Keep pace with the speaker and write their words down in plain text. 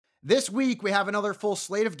This week, we have another full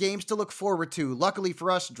slate of games to look forward to. Luckily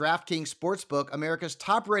for us, DraftKings Sportsbook, America's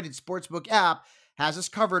top-rated sportsbook app, has us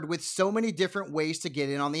covered with so many different ways to get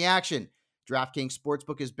in on the action. DraftKings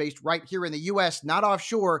Sportsbook is based right here in the U.S., not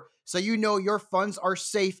offshore, so you know your funds are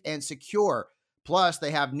safe and secure. Plus,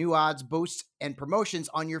 they have new odds, boosts, and promotions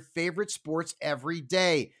on your favorite sports every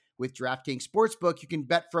day. With DraftKings Sportsbook, you can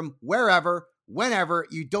bet from wherever, whenever.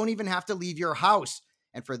 You don't even have to leave your house.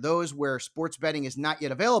 And for those where sports betting is not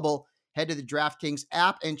yet available, head to the DraftKings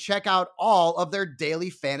app and check out all of their daily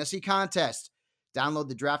fantasy contests. Download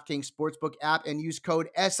the DraftKings Sportsbook app and use code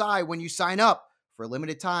SI when you sign up. For a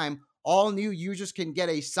limited time, all new users can get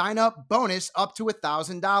a sign-up bonus up to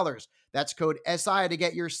 $1,000. That's code SI to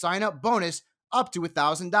get your sign-up bonus up to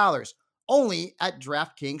 $1,000. Only at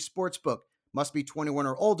DraftKings Sportsbook. Must be 21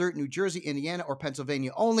 or older, New Jersey, Indiana, or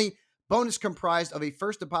Pennsylvania only. Bonus comprised of a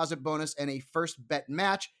first deposit bonus and a first bet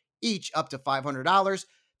match, each up to $500.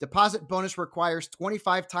 Deposit bonus requires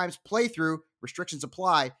 25 times playthrough. Restrictions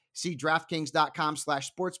apply. See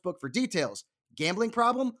DraftKings.com/sportsbook for details. Gambling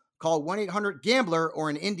problem? Call 1-800-GAMBLER or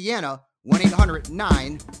in Indiana,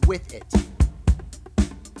 1-800-9-WITH-IT.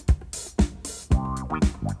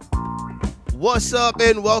 What's up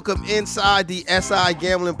and welcome inside the SI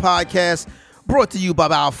Gambling Podcast, brought to you by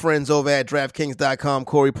our friends over at DraftKings.com.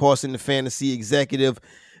 Corey Parson, the fantasy executive,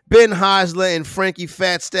 Ben Heisler and Frankie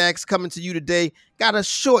Fat Stacks coming to you today. Got a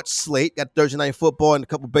short slate, got Thursday Night Football and a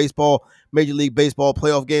couple baseball, Major League Baseball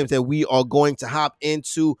playoff games that we are going to hop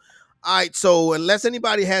into. All right, so unless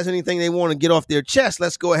anybody has anything they want to get off their chest,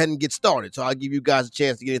 let's go ahead and get started. So I'll give you guys a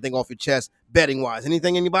chance to get anything off your chest betting-wise.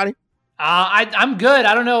 Anything, anybody? I'm good.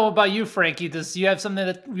 I don't know about you, Frankie. Do you have something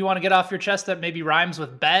that you want to get off your chest that maybe rhymes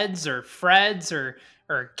with beds or Freds or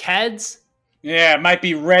Keds? Yeah, it might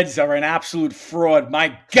be Reds are an absolute fraud.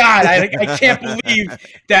 My God, I can't believe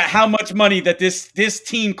that how much money that this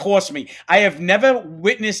team cost me. I have never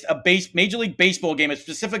witnessed a Major League Baseball game,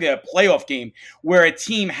 specifically a playoff game, where a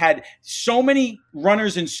team had so many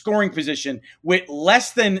runners in scoring position with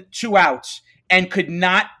less than 2 outs and could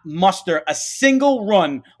not muster a single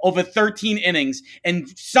run over 13 innings and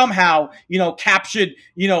somehow, captured,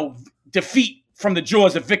 defeat from the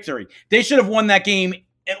jaws of victory. They should have won that game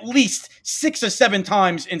at least 6 or 7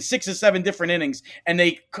 times in 6 or 7 different innings, and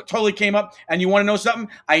they totally came up. And you want to know something?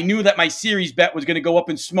 I knew that my series bet was going to go up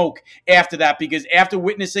in smoke after that, because after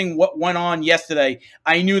witnessing what went on yesterday,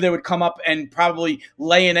 I knew they would come up and probably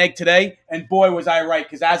lay an egg today. And boy, was I right,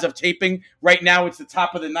 because as of taping, right now it's the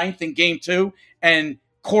top of the 9th in Game 2, and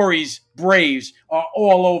Corey's Braves are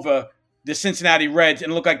all over the Cincinnati Reds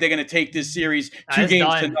and look like they're going to take this series 2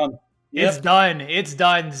 games to none. Yep. It's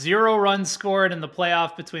done. 0 runs scored in the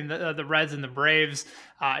playoff between the Reds and the Braves.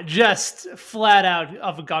 Just flat out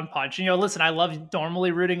of a gun punch. Listen, I love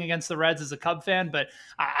normally rooting against the Reds as a Cub fan, but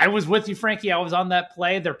I was with you, Frankie. I was on that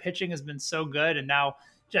play. Their pitching has been so good, and now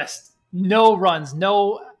just no runs,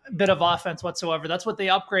 no bit of offense whatsoever. That's what they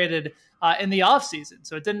upgraded in the offseason.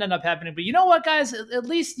 So it didn't end up happening. But you know what, guys? At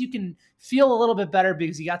least you can feel a little bit better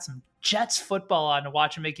because you got some Jets football on to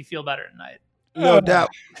watch and make you feel better tonight. No doubt.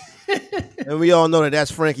 And we all know that that's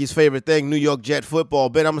Frankie's favorite thing, New York Jet football.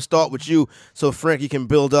 Ben, I'm going to start with you so Frankie can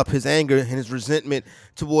build up his anger and his resentment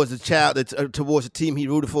towards the team he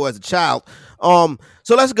rooted for as a child. So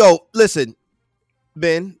let's go. Listen,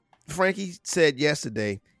 Ben, Frankie said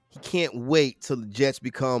yesterday he can't wait till the Jets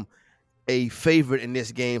become a favorite in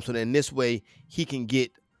this game so that in this way he can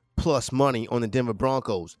get plus money on the Denver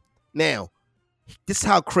Broncos. Now, this is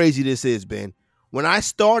how crazy this is, Ben. When I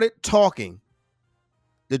started talking,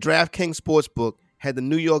 the DraftKings Sportsbook had the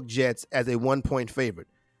New York Jets as a 1-point favorite.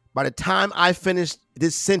 By the time I finished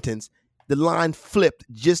this sentence, the line flipped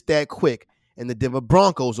just that quick, and the Denver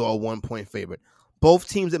Broncos are a 1-point favorite. Both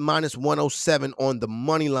teams at minus 107 on the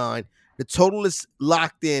money line. The total is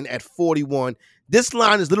locked in at 41. This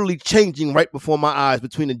line is literally changing right before my eyes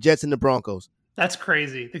between the Jets and the Broncos. That's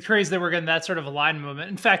crazy. The crazy that we're getting that sort of a line movement.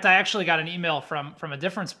 In fact, I actually got an email from a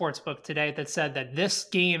different sports book today that said that this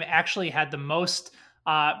game actually had the most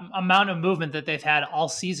amount of movement that they've had all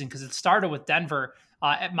season, because it started with Denver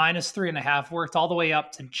at minus 3.5, worked all the way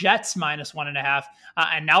up to Jets minus 1.5,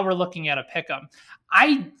 and now we're looking at a pick'em.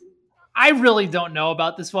 I really don't know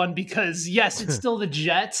about this one because, yes, it's still the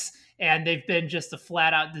Jets, and they've been just a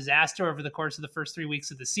flat-out disaster over the course of the first 3 weeks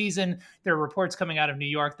of the season. There are reports coming out of New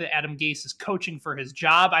York that Adam Gase is coaching for his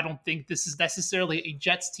job. I don't think this is necessarily a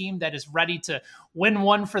Jets team that is ready to win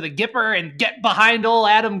one for the Gipper and get behind old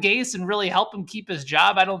Adam Gase and really help him keep his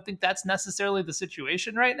job. I don't think that's necessarily the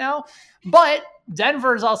situation right now. But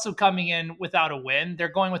Denver is also coming in without a win. They're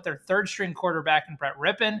going with their third-string quarterback in Brett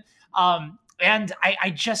Rippon. And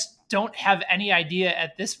I just don't have any idea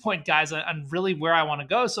at this point, guys, on really where I want to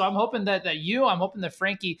go. So I'm hoping that I'm hoping that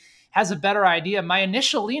Frankie has a better idea. My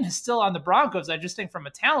initial lean is still on the Broncos. I just think from a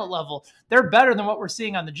talent level, they're better than what we're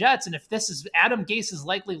seeing on the Jets. And if this is Adam Gase's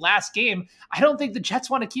likely last game, I don't think the Jets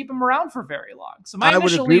want to keep him around for very long. So my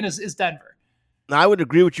initial lean is Denver. I would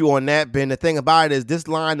agree with you on that, Ben. The thing about it is this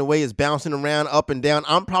line, the way it's bouncing around up and down,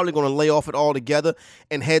 I'm probably going to lay off it altogether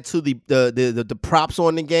and head to the props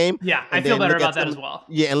on the game. Yeah, I feel better about that as well.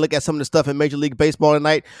 Yeah, and look at some of the stuff in Major League Baseball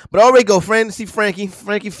tonight. But already go, friend. See Frankie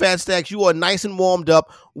Fat Stacks, you are nice and warmed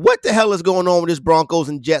up. What the hell is going on with this Broncos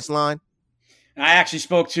and Jets line? I actually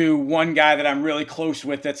spoke to one guy that I'm really close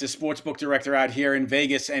with that's a sportsbook director out here in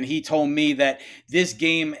Vegas, and he told me that this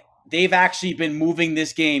game – they've actually been moving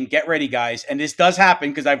this game. Get ready, guys. And this does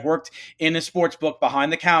happen because I've worked in a sports book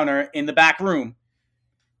behind the counter in the back room.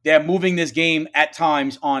 They're moving this game at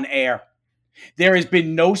times on air. There has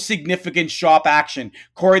been no significant sharp action.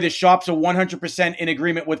 Corey, the sharps are 100% in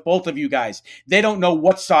agreement with both of you guys. They don't know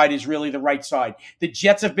what side is really the right side. The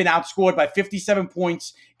Jets have been outscored by 57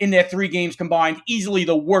 points in their 3 games combined, easily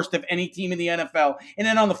the worst of any team in the NFL. And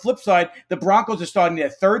then on the flip side, the Broncos are starting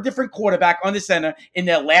their 3rd different quarterback under center in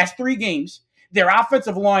their last 3 games. Their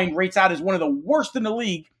offensive line rates out as one of the worst in the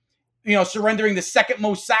league, surrendering the 2nd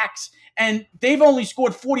most sacks. And they've only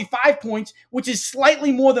scored 45 points, which is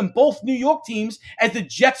slightly more than both New York teams, as the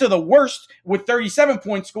Jets are the worst with 37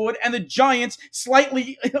 points scored, and the Giants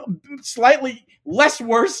slightly less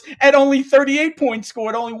worse at only 38 points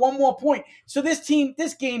scored, only 1 more point. So this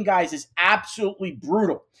game, guys, is absolutely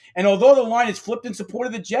brutal. And although the line is flipped in support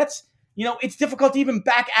of the Jets, it's difficult to even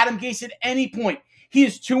back Adam Gase at any point. He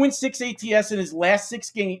is 2-6 ATS in his last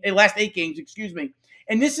 8 games,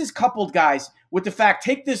 And this is coupled, guys, with the fact,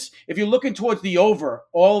 take this, if you're looking towards the over,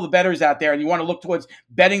 all the bettors out there, and you want to look towards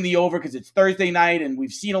betting the over because it's Thursday night and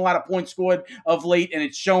we've seen a lot of points scored of late, and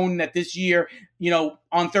it's shown that this year,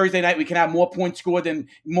 on Thursday night we can have more points scored than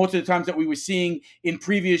most of the times that we were seeing in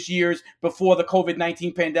previous years before the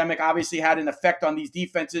COVID-19 pandemic obviously had an effect on these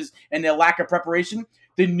defenses and their lack of preparation.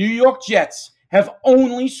 The New York Jets have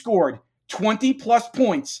only scored 20-plus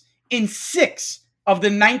points in 6 of the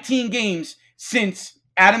 19 games since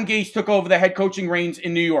Adam Gase took over the head coaching reins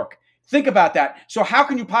in New York. Think about that. So how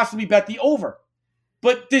can you possibly bet the over?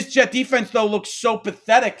 But this Jet defense, though, looks so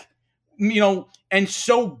pathetic, and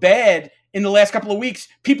so bad in the last couple of weeks.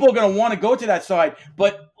 People are going to want to go to that side.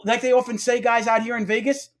 But like they often say, guys, out here in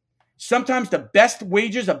Vegas, sometimes the best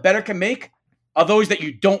wagers a bettor can make are those that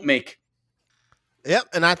you don't make. Yep,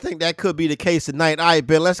 and I think that could be the case tonight. All right,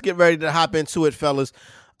 Ben, let's get ready to hop into it, fellas.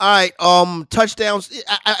 All right, touchdowns.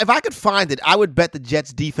 If I could find it, I would bet the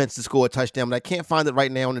Jets defense to score a touchdown, but I can't find it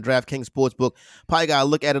right now on the DraftKings Sportsbook. Probably got to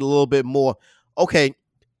look at it a little bit more. Okay,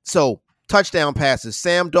 so touchdown passes.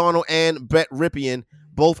 Sam Darnold and Brett Ripien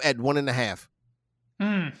both at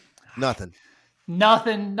 1.5. Nothing.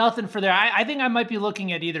 Nothing for there. I think I might be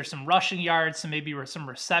looking at either some rushing yards, some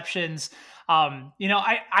receptions.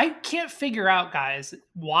 I can't figure out, guys,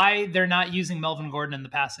 why they're not using Melvin Gordon in the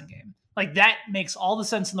passing game. Like, that makes all the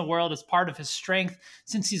sense in the world as part of his strength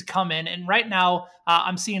since he's come in. And right now,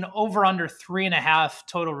 I'm seeing over under 3.5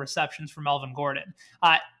 total receptions for Melvin Gordon.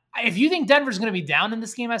 If you think Denver's going to be down in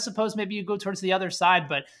this game, I suppose maybe you go towards the other side,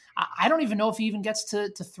 but I don't even know if he even gets to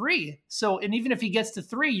 3. So, and even if he gets to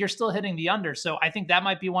 3, you're still hitting the under. So I think that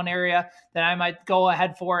might be one area that I might go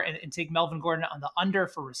ahead for and take Melvin Gordon on the under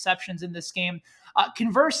for receptions in this game.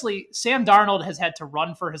 Conversely, Sam Darnold has had to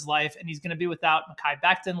run for his life, and he's going to be without Mekhi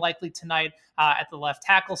Becton likely tonight at the left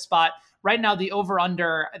tackle spot. Right now, the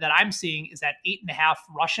over-under that I'm seeing is at 8.5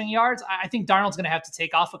 rushing yards. I think Darnold's going to have to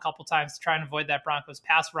take off a couple times to try and avoid that Broncos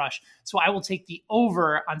pass rush. So I will take the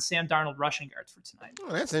over on Sam Darnold rushing yards for tonight.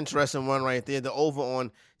 Oh, that's an interesting one right there. The over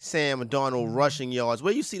on Sam Darnold rushing yards.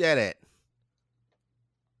 Where you see that at?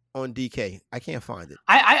 On DK. I can't find it.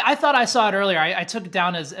 I thought I saw it earlier. I took it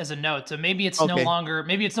down as a note. So maybe it's no longer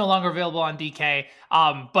available on DK.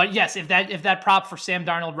 But yes, if that prop for Sam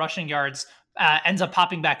Darnold rushing yards ends up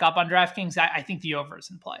popping back up on DraftKings, I think the over is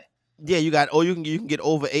in play. Yeah, you can get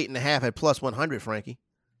over 8.5 at plus 100, Frankie.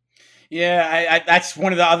 Yeah, that's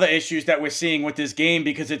one of the other issues that we're seeing with this game,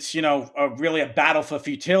 because it's, really a battle for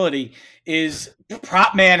futility, is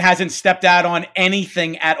prop man hasn't stepped out on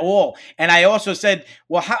anything at all. And I also said,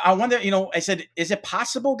 well, I wonder, I said, is it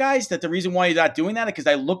possible, guys, that the reason why he's not doing that? Because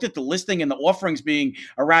I looked at the listing and the offerings being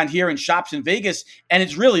around here in shops in Vegas, and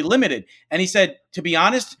it's really limited. And he said, to be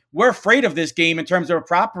honest, we're afraid of this game in terms of a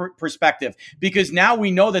prop perspective, because now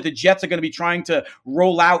we know that the Jets are going to be trying to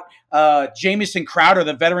roll out Jamison Crowder,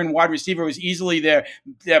 the veteran wide receiver, who's easily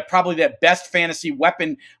probably their best fantasy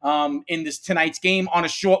weapon in this tonight's game on a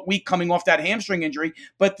short week coming off that hamstring hamstring injury.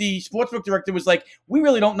 But the sportsbook director was like, we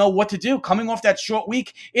really don't know what to do. Coming off that short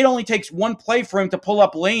week, it only takes one play for him to pull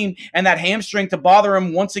up lame and that hamstring to bother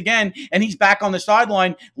him once again. And he's back on the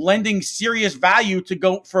sideline, lending serious value to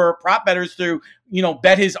go for prop bettors to,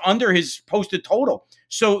 bet his under his posted total.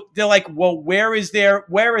 So they're like, well, where is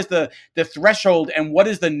the threshold and what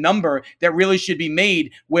is the number that really should be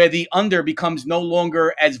made where the under becomes no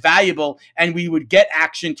longer as valuable and we would get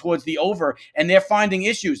action towards the over? And they're finding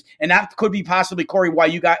issues. And that could be possibly, Corey, why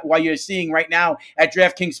you're seeing right now at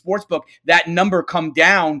DraftKings Sportsbook that number come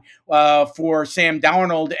down for Sam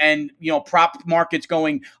Darnold and, prop markets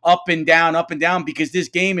going up and down because this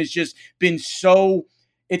game has just been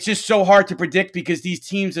it's just so hard to predict because these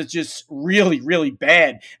teams are just really, really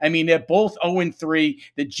bad. I mean, they're both 0-3.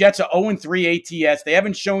 The Jets are 0-3 ATS. They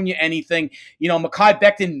haven't shown you anything. Mekhi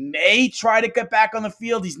Becton may try to get back on the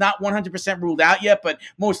field. He's not 100% ruled out yet, but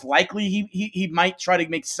most likely he might try to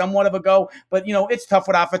make somewhat of a go. But, it's tough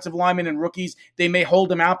with offensive linemen and rookies. They may hold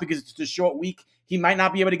him out because it's a short week. He might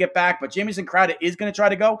not be able to get back, but Jamison Crowder is going to try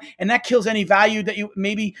to go, and that kills any value that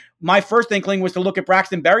maybe my first inkling was to look at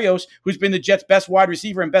Braxton Berrios, who's been the Jets' best wide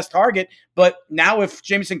receiver and best target. But now if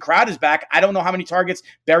Jamison Crowder is back, I don't know how many targets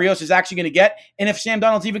Berrios is actually going to get, and if Sam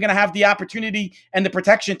Darnold's even going to have the opportunity and the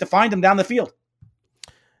protection to find him down the field.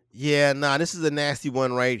 Yeah, this is a nasty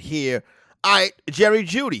one right here. All right, Jerry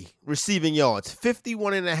Jeudy, receiving yards,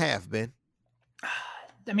 51.5, Ben.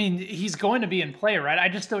 I mean, he's going to be in play, right? I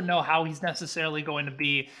just don't know how he's necessarily going to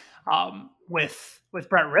be with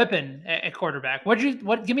Brett Rippon at quarterback.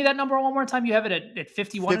 Give me that number one more time. You have it at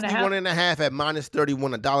 51.5? 51.5 at minus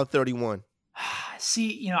 31, $1.31.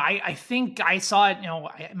 See, I think I saw it,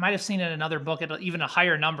 I might have seen it in another book at even a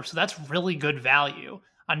higher number. So that's really good value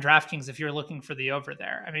on DraftKings if you're looking for the over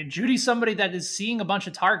there. I mean, Judy's somebody that is seeing a bunch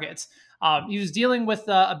of targets. He was dealing with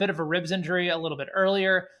a bit of a ribs injury a little bit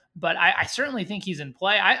earlier. But I certainly think he's in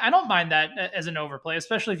play. I don't mind that as an overplay,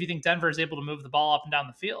 especially if you think Denver is able to move the ball up and down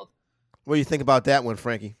the field. What do you think about that one,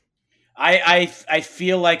 Frankie? I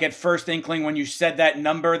feel like at first inkling when you said that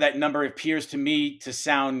number appears to me to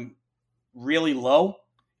sound really low.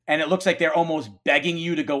 And it looks like they're almost begging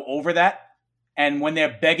you to go over that. And when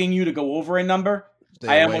they're begging you to go over a number,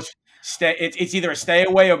 it's either a stay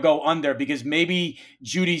away or go under because maybe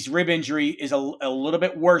Judy's rib injury is a little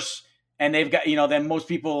bit worse. And they've got, than most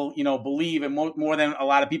people, believe, and more than a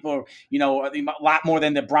lot of people, a lot more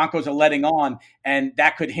than the Broncos are letting on. And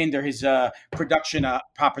that could hinder his production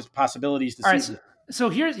possibilities this season. Right, so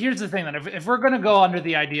here's the thing, then. If we're going to go under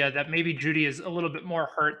the idea that maybe Jeudy is a little bit more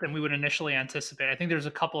hurt than we would initially anticipate, I think there's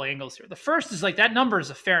a couple angles here. The first is like that number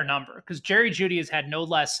is a fair number because Jerry Jeudy has had no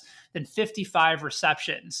less than 55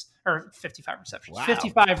 receptions. Or 55 receptions. Wow.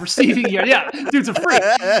 55 receiving yards. Yeah, dude's a freak.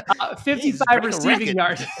 55 receiving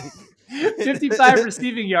yards. 55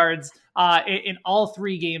 receiving yards in all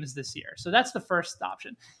 3 games this year. So that's the first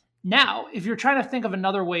option. Now, if you're trying to think of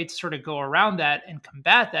another way to sort of go around that and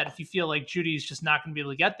combat that, if you feel like Judy's just not going to be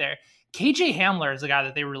able to get there, KJ Hamler is a guy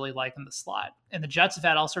that they really like in the slot. And the Jets have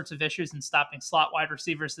had all sorts of issues in stopping slot wide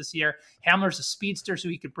receivers this year. Hamler's a speedster, so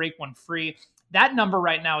he could break one free. That number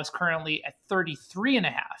right now is currently at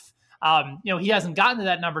 33.5. He hasn't gotten to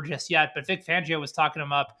that number just yet, but Vic Fangio was talking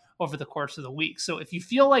him up over the course of the week. So if you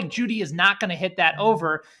feel like Jeudy is not going to hit that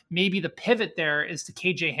over, maybe the pivot there is to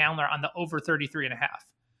KJ Hamler on the over 33.5.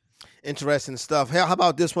 Interesting stuff. How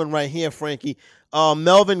about this one right here, Frankie?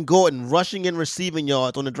 Melvin Gordon rushing and receiving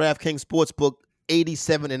yards on the DraftKings Sportsbook,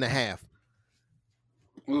 87.5.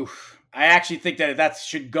 Oof. I actually think that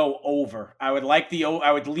should go over. I would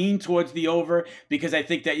lean towards the over because I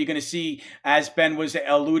think that you're going to see, as Ben was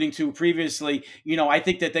alluding to previously, I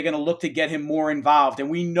think that they're going to look to get him more involved. And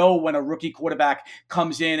we know when a rookie quarterback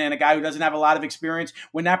comes in and a guy who doesn't have a lot of experience,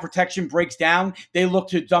 when that protection breaks down, they look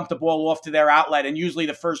to dump the ball off to their outlet. And usually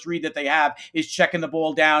the first read that they have is checking the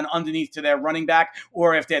ball down underneath to their running back,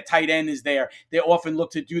 or if their tight end is there, they often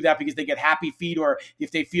look to do that because they get happy feet, or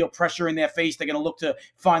if they feel pressure in their face, they're going to look to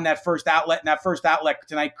find that first outlet, and that first outlet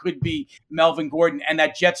tonight could be Melvin Gordon. And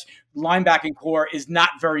that Jets linebacking core is not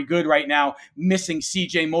very good right now, missing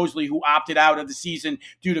C.J. Mosley, who opted out of the season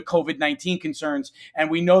due to COVID-19 concerns. And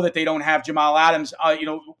we know that they don't have Jamal Adams,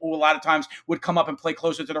 who a lot of times would come up and play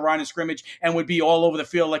closer to the line of scrimmage and would be all over the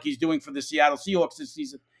field like he's doing for the Seattle Seahawks this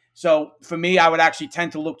season. So for me, I would actually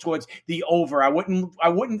tend to look towards the over. I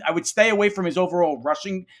would stay away from his overall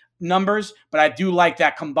rushing numbers, but I do like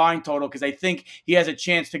that combined total because I think he has a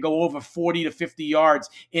chance to go over 40 to 50 yards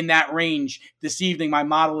in that range this evening. My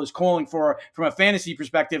model is calling for from a fantasy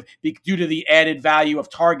perspective due to the added value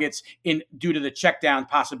of targets due to the check down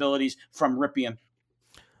possibilities from Ripien.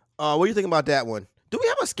 What do you think about that one? Do we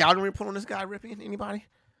have a scouting report on this guy, Ripien? Anybody?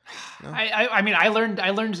 No? I mean, I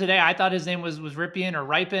learned today. I thought his name was Ripien or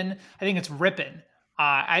Ripon. I think it's Ripon.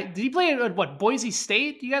 Did he play at what, Boise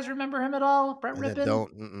State? Do you guys remember him at all? Brett I Ripon?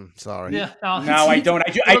 don't. Sorry. Yeah, no, No, I don't.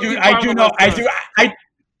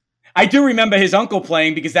 I do remember his uncle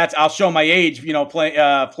playing, because I'll show my age,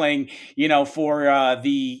 playing, for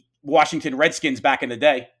the Washington Redskins back in the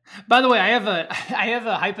day. By the way, I have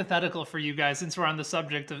a hypothetical for you guys, since we're on the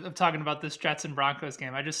subject of talking about this Jets and Broncos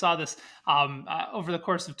game. I just saw this over the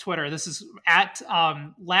course of Twitter. This is at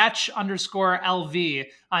latch_LV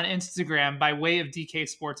on Instagram by way of DK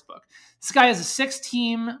Sportsbook. This guy has a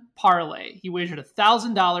 6-team parlay. He wagered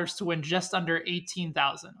 $1,000 to win just under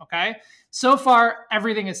 18,000. Okay, so far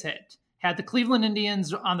everything is hit. Had the Cleveland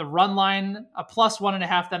Indians on the run line, a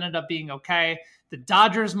 +1.5 that ended up being okay. The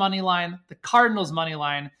Dodgers money line, the Cardinals money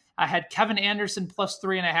line. I had Kevin Anderson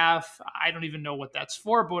 +3.5. I don't even know what that's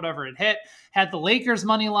for, but whatever, it hit. Had the Lakers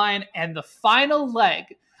money line, and the final leg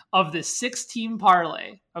of the 6-team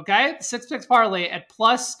parlay, okay? The 6-pick parlay at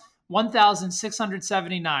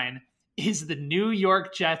 +1,679 is the New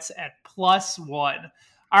York Jets at +1.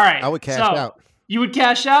 All right. I would cash out. You would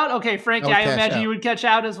cash out? Okay, Frankie, I imagine out. you would cash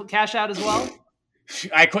out as well?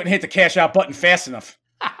 I couldn't hit the cash out button fast enough.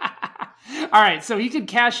 All right, so he could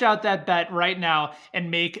cash out that bet right now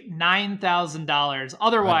and make $9,000.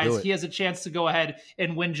 Otherwise, he has a chance to go ahead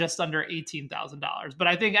and win just under $18,000. But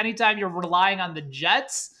I think anytime you're relying on the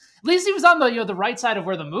Jets, at least he was on the right side of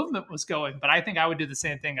where the movement was going. But I think I would do the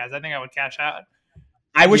same thing, guys. I think I would cash out.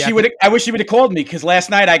 I wish he would have called me, because last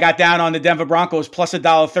night I got down on the Denver Broncos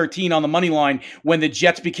 +$1.13 on the money line when the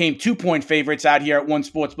Jets became 2-point favorites out here at One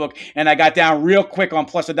Sportsbook, and I got down real quick on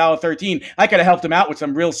 +$1.13. I could have helped him out with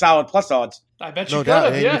some real solid plus odds. I bet you No could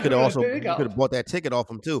doubt. have. Yeah, you could have bought that ticket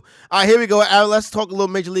off him too. All right, here we go. Let's talk a little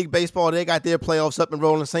Major League Baseball. They got their playoffs up and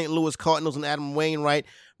rolling. St. Louis Cardinals and Adam Wainwright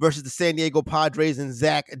versus the San Diego Padres and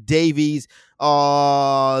Zach Davies.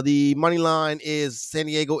 The money line is San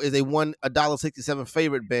Diego is a $1.67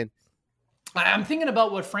 favorite, Ben. I'm thinking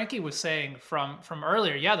about what Frankie was saying from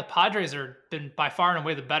earlier. Yeah, the Padres are been by far and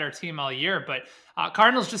away the better team all year, but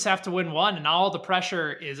Cardinals just have to win one, and all the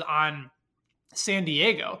pressure is on San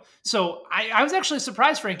Diego. So I was actually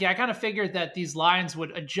surprised, Frankie. I kind of figured that these lines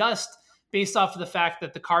would adjust based off of the fact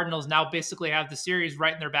that the Cardinals now basically have the series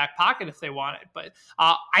right in their back pocket if they want it. But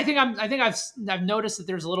I think I've noticed that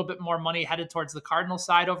there's a little bit more money headed towards the Cardinal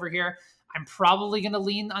side over here. I'm probably going to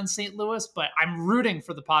lean on St. Louis, but I'm rooting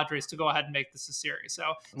for the Padres to go ahead and make this a series.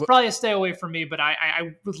 So it's probably a stay away from me, but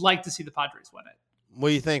I would like to see the Padres win it. What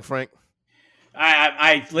do you think, Frank?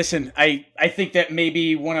 Listen, I think that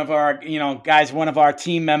maybe one of our, one of our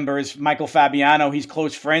team members, Michael Fabiano, he's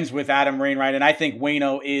close friends with Adam Wainwright, and I think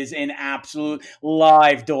Waino is an absolute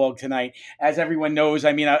live dog tonight. As everyone knows,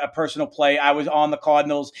 I mean, a personal play, I was on the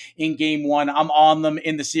Cardinals in game 1. I'm on them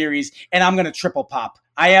in the series, and I'm going to triple pop.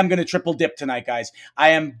 I am going to triple dip tonight, guys. I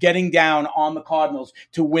am getting down on the Cardinals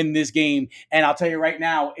to win this game, and I'll tell you right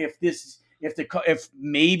now, if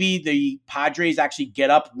maybe the Padres actually get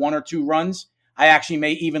up 1 or 2 runs, I actually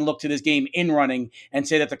may even look to this game in running and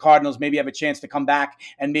say that the Cardinals maybe have a chance to come back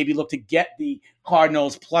and maybe look to get the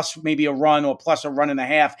Cardinals plus maybe a run or plus a run and a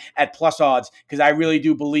half at plus odds, because I really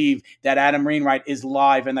do believe that Adam Wainwright is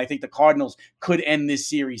live, and I think the Cardinals could end this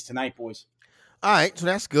series tonight, boys. All right, so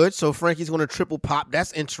that's good. So Frankie's going to triple pop.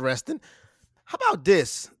 That's interesting. How about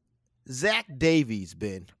this? Zach Davies,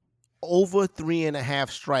 Ben, over 3.5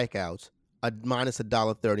 strikeouts, minus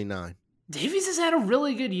 $1.39. Davies has had a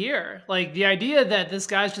really good year. Like, the idea that this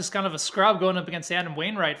guy's just kind of a scrub going up against Adam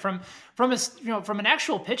Wainwright from an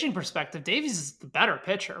actual pitching perspective, Davies is the better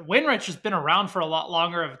pitcher. Wainwright's just been around for a lot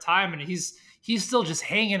longer of a time, and he's still just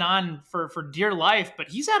hanging on for dear life, but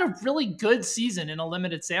he's had a really good season in a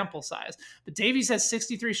limited sample size. But Davies has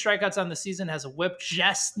 63 strikeouts on the season, has a whip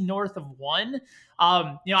just north of 1.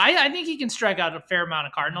 I think he can strike out a fair amount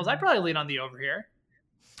of Cardinals. I'd probably lean on the over here.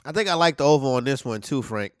 I think I like the over on this one too,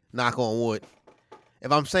 Frank. Knock on wood.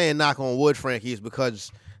 If I'm saying knock on wood, Frankie, it's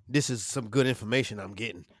because this is some good information I'm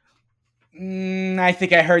getting. I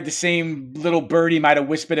think I heard the same little birdie might have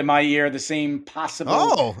whispered in my ear the same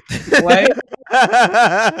possible play.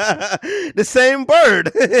 The same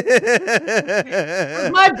bird.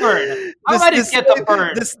 Where's my bird? How did I get the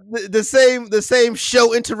bird? The same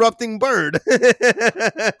show interrupting bird.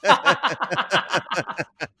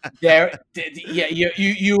 You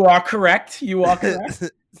are correct. You are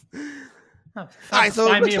correct. All right, so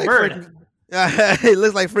find me a bird. It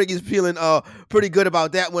looks like Frankie's feeling pretty good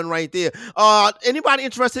about that one right there. Anybody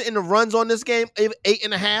interested in the runs on this game?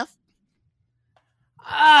 8.5?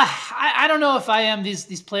 I don't know if I am.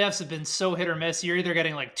 These playoffs have been so hit or miss. You're either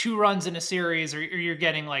getting like 2 runs in a series or you're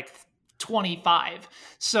getting like 25.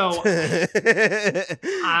 So Yeah,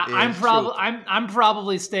 I'm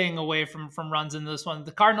probably staying away from runs in this one.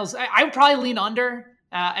 The Cardinals, I would probably lean under.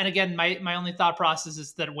 And again, my only thought process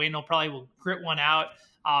is that Wayne will grit one out.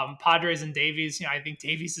 Padres and Davies, I think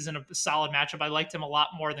Davies is in a solid matchup. I liked him a lot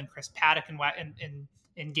more than Chris Paddock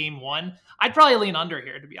in game one. I'd probably lean under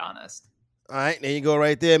here, to be honest. All right, there you go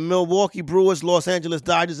right there. Milwaukee Brewers, Los Angeles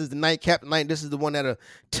Dodgers is the nightcap tonight. This is the one that'll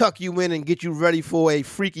tuck you in and get you ready for a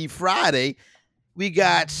Freaky Friday. We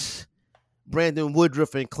got Brandon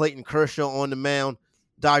Woodruff and Clayton Kershaw on the mound.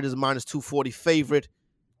 Dodgers minus 240 favorite.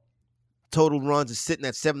 Total runs is sitting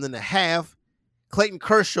at 7.5. Clayton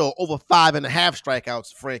Kershaw over 5.5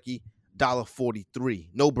 strikeouts, Frankie, $1.43.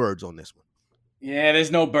 No birds on this one. Yeah, there's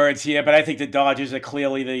no birds here, but I think the Dodgers are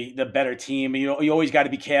clearly the better team. You always got to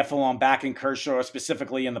be careful on backing Kershaw,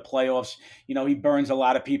 specifically in the playoffs. He burns a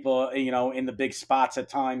lot of people, in the big spots at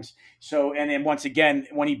times. So, and then once again,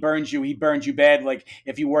 when he burns you bad. Like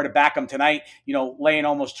if you were to back him tonight, laying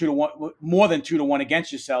almost 2-1, more than 2-1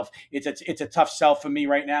 against yourself, it's a tough sell for me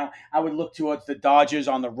right now. I would look towards the Dodgers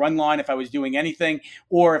on the run line if I was doing anything,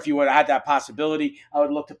 or if you would have had that possibility, I would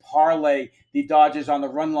look to parlay the Dodgers on the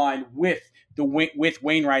run line with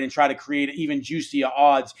Wainwright and try to create even juicier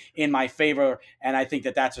odds in my favor. And I think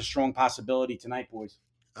that that's a strong possibility tonight, boys.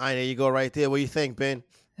 All right, there you go right there. What do you think, Ben?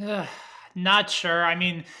 Not sure. I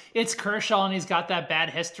mean, it's Kershaw and he's got that bad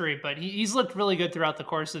history, but he's looked really good throughout the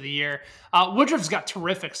course of the year. Woodruff's got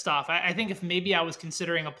terrific stuff. I think if maybe I was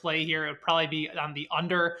considering a play here, it would probably be on the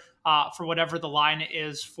under for whatever the line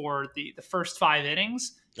is for the first 5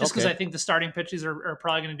 innings, just because I think the starting pitches are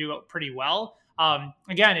probably going to do pretty well.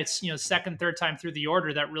 Again, it's second, third time through the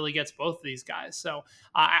order that really gets both of these guys. So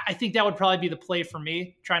I think that would probably be the play for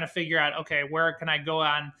me, trying to figure out, okay, where can I go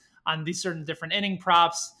on these certain different inning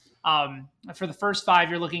props? For the first 5,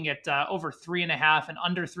 you're looking at over 3.5 and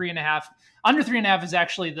under 3.5. Under 3.5 is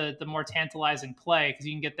actually the more tantalizing play because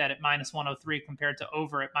you can get that at minus 103 compared to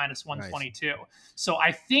over at minus 122. Nice. So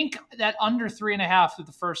I think that under 3.5 through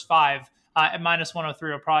the first 5 at minus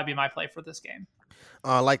 103 will probably be my play for this game.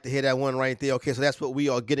 I like to hear that one right there. Okay, so that's what we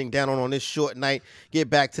are getting down on this short night. Get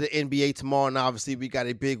back to the NBA tomorrow, and obviously we got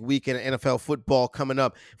a big weekend of NFL football coming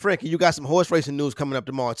up. Frankie, you got some horse racing news coming up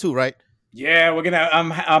tomorrow too, right? Yeah,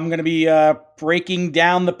 I'm gonna be breaking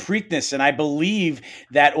down the Preakness, and I believe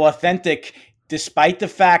that Authentic, despite the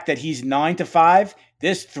fact that he's 9-5,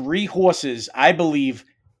 there's 3 horses I believe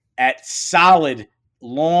at solid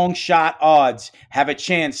long shot odds have a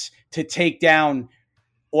chance to take down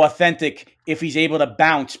Authentic if he's able to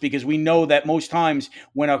bounce, because we know that most times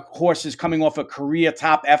when a horse is coming off a career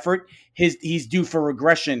top effort, he's due for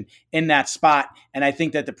regression in that spot. And I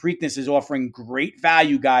think that the Preakness is offering great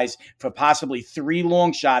value, guys, for possibly 3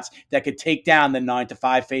 long shots that could take down the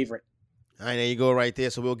 9-5 favorite. All right, there you go right there.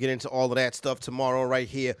 So we'll get into all of that stuff tomorrow right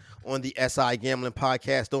here on the SI Gambling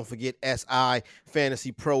Podcast. Don't forget, SI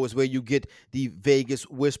Fantasy Pro is where you get the Vegas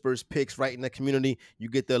Whispers picks right in the community. You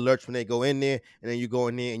get the alerts when they go in there, and then you go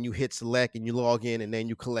in there and you hit select and you log in, and then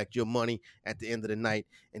you collect your money at the end of the night,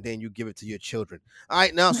 and then you give it to your children. All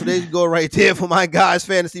right, now, so there you go right there for my guys,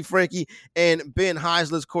 Fantasy Frankie and Ben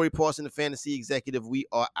Heisler's, Corey Parson, the Fantasy Executive. We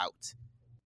are out.